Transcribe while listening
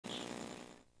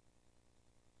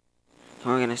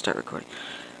We're gonna start recording.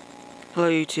 Hello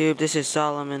YouTube, this is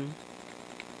Solomon,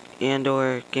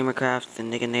 and/or Gamercraft, the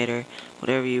Nigginator,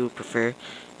 whatever you prefer.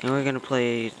 And we're gonna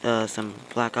play some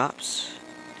Black Ops.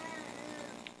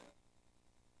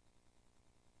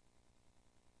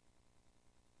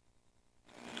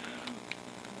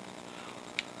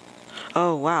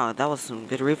 Oh wow, that was some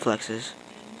good reflexes.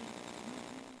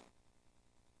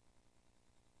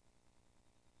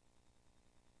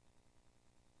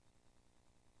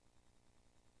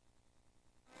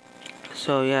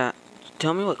 So yeah,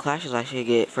 tell me what clashes I should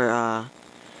get for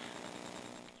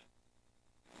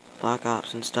Black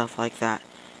Ops and stuff like that.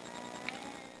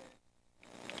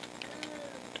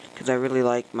 Cause I really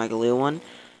like my Galil one.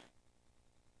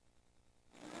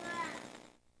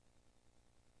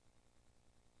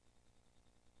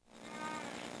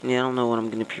 Yeah, I don't know when I'm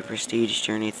gonna be prestiged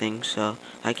or anything, so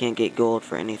I can't get gold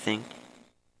for anything.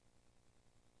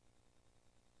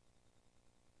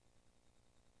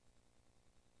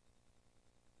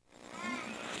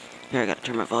 Here, I gotta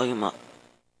turn my volume up.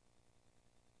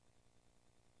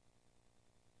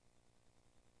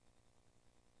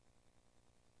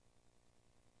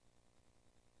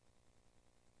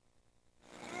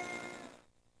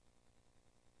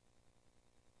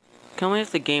 Tell me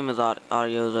if the game is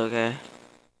audio is okay.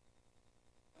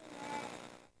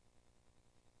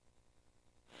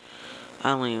 I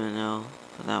don't even know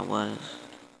what that was.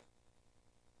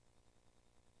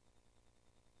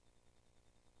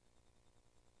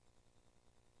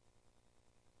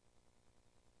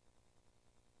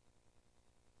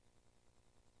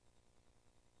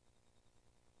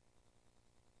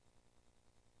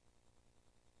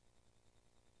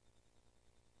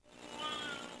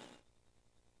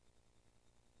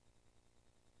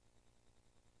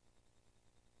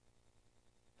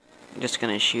 I'm just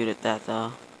gonna shoot at that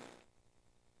though.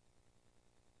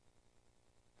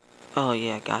 Oh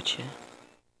yeah, gotcha.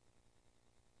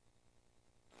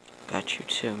 Got you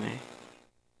too, man.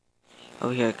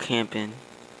 Over here camping.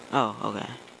 Oh, okay.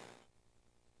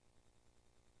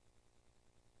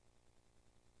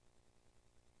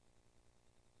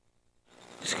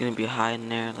 Just gonna be hiding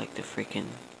there like the freaking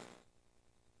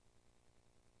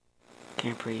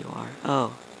camper you are.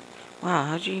 Oh, wow,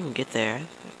 how'd you even get there?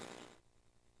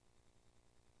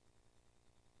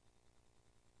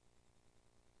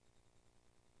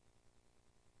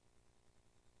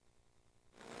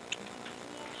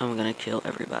 I'm gonna kill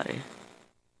everybody.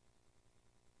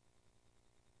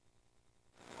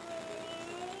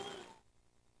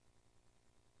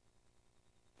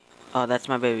 Oh, that's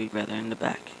my baby brother in the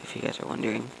back, if you guys are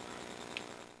wondering.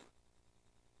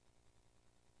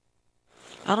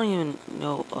 I don't even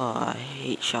know, I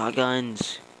hate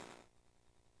shotguns.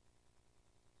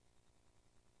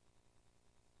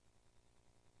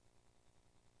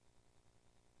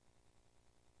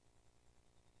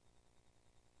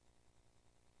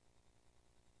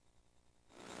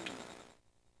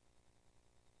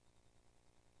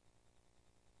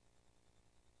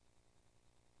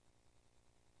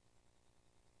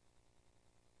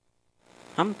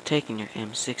 I'm taking your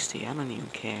M60, I don't even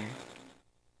care.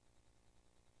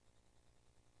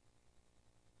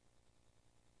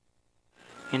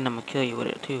 And I'm gonna kill you with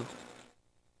it too.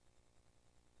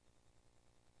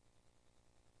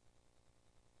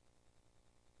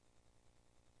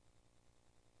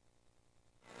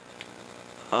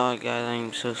 Oh guys,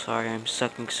 I'm so sorry, I'm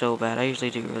sucking so bad. I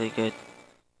usually do really good.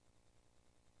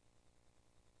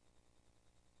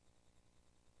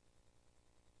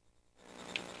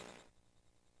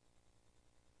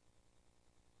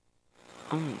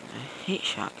 I hate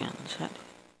shotguns.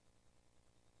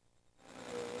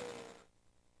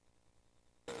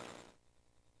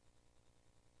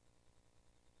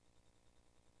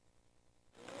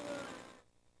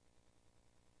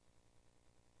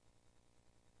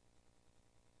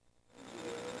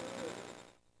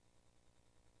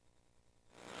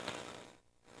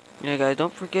 Yeah guys,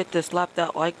 don't forget to slap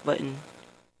that like button.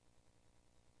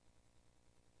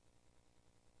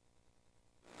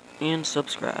 And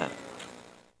subscribe.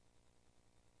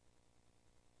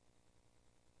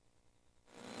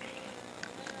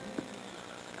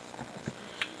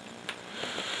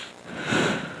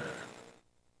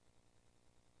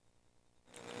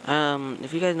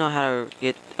 If you guys know how to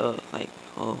get,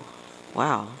 oh,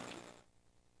 wow.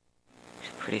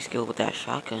 He's pretty skilled with that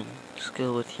shotgun.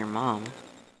 Skilled with your mom.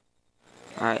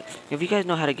 Alright, if you guys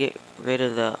know how to get rid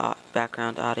of the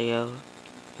background audio,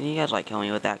 can you guys, like, help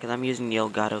me with that? Because I'm using the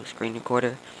Elgato screen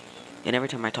recorder. And every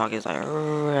time I talk, it's like,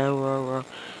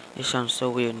 it sounds so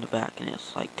weird in the back, and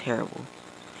it's, like, terrible.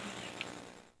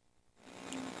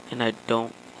 And I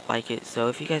don't like it, so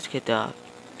if you guys could,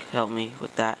 help me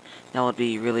with that. That would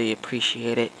be really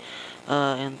appreciated.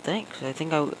 And thanks. I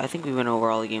think we went over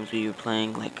all the games we were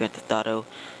playing, like Grand Theft Auto,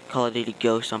 Call of Duty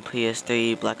Ghost on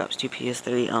PS3, Black Ops 2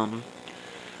 PS3,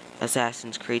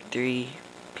 Assassin's Creed 3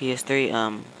 PS3,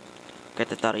 Grand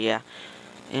Theft Auto, yeah.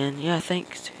 And yeah,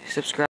 thanks. Subscribe.